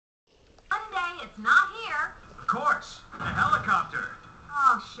it's not here. Of course. A helicopter.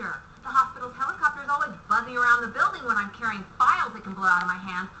 Oh, sure. The hospital's helicopter is always buzzing around the building when I'm carrying files it can blow out of my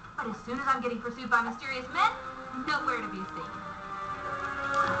hand. But as soon as I'm getting pursued by mysterious men, nowhere to be seen.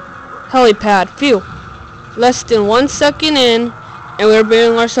 Helipad. Phew. Less than 1 second in, and we're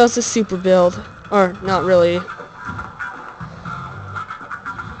building ourselves a super build. Or, not really.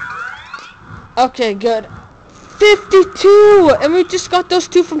 Okay, good. 52! And we just got those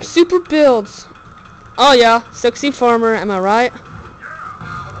 2 from super builds. Oh yeah, sexy farmer, am I right?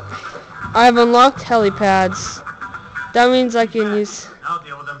 I have unlocked helipads. That means I can use... I'll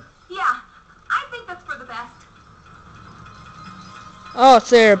deal with them. Yeah, I think that's for the best. Oh,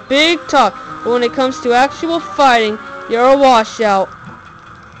 so they're big talk, but when it comes to actual fighting, you're a washout.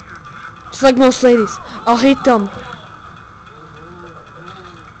 Just like most ladies. I'll hate them.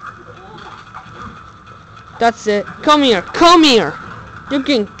 That's it. Come here. Come here. You're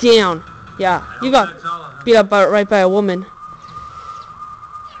getting down. Yeah, you got beat up right by a woman.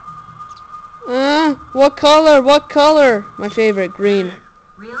 What color? What color? My favorite, green.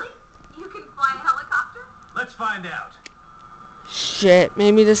 Really? You can fly a helicopter? Let's find out. Shit,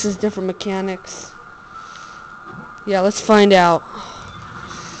 maybe this is different mechanics. Yeah, let's find out.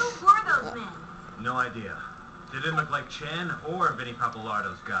 Who were those men? No idea. They didn't look like Chen or Vinny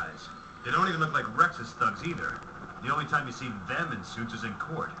Papalardo's guys. They don't even look like Rex's thugs either. The only time you see them in suits is in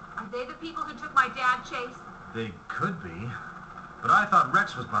court. Are they the people who took my dad, Chase? They could be. But I thought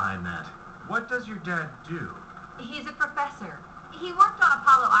Rex was behind that. What does your dad do? He's a professor. He worked on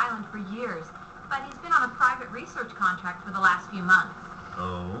Apollo Island for years, but he's been on a private research contract for the last few months.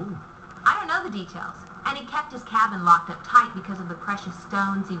 Oh? I don't know the details, and he kept his cabin locked up tight because of the precious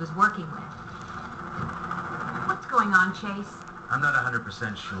stones he was working with. What's going on, Chase? I'm not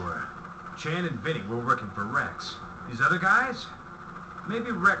 100% sure. Chan and Vinny were working for Rex. These other guys?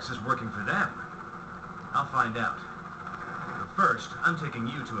 Maybe Rex is working for them. I'll find out. But first, I'm taking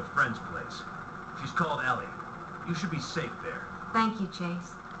you to a friend's place. She's called Ellie. You should be safe there. Thank you,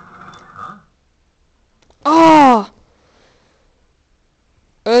 Chase. Huh? Oh!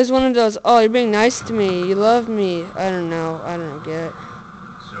 It was one of those, oh, you're being nice to me, you love me. I don't get it.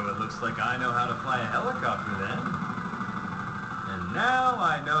 So it looks like I know how to fly a helicopter then. And now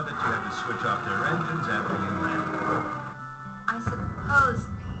I know that you have to switch off their engines after you land. I suppose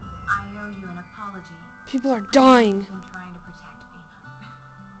I owe you an apology. People are dying. You've been trying to protect me.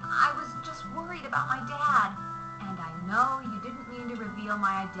 I was just worried about my dad. And I know you didn't mean to reveal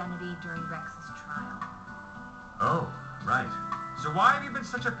my identity during Rex's trial. Oh, right. So why have you been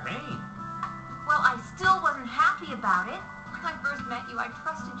such a pain? Well, I still wasn't happy about it. When I first met you, I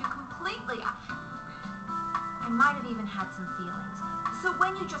trusted you completely. I might have even had some feelings. So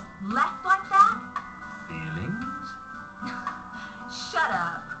when you just left like that... Feelings? Shut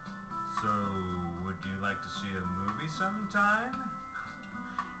up. So, would you like to see a movie sometime?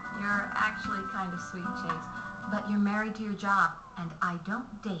 You're actually kind of sweet, Chase. But you're married to your job, and I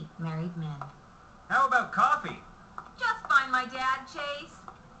don't date married men. How about coffee? Just find my dad, Chase.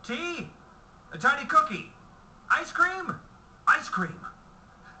 Tea? A tiny cookie? Ice cream? Ice cream.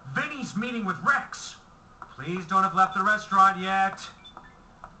 Vinny's meeting with Rex. Please don't have left the restaurant yet.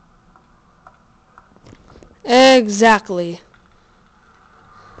 Exactly.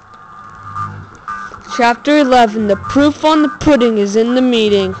 Chapter 11, the proof on the pudding is in the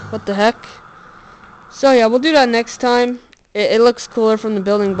meeting. What the heck? So yeah, we'll do that next time. It looks cooler from the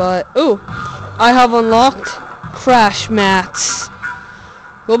building, but... Ooh! I have unlocked crash mats.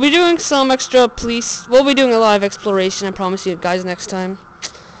 We'll be doing some extra police... We'll be doing a lot of exploration, I promise you guys, next time.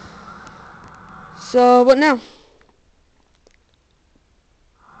 So, what now?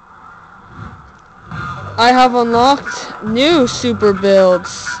 I have unlocked new super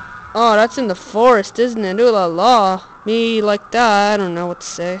builds. Oh, that's in the forest, isn't it? Ooh la la. Me like that, I don't know what to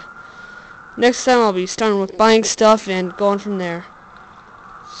say. Next time I'll be starting with buying stuff and going from there.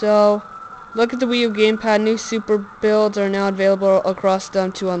 So, look at the Wii U gamepad. New super builds are now available across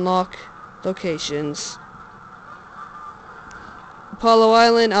them to unlock locations. Apollo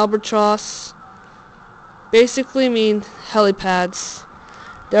Island, Albatross. Basically mean helipads.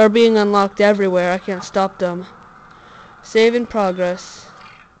 They're being unlocked everywhere. I can't stop them. Save in progress.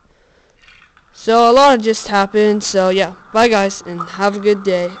 So a lot just happened. So yeah, bye guys and have a good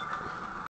day.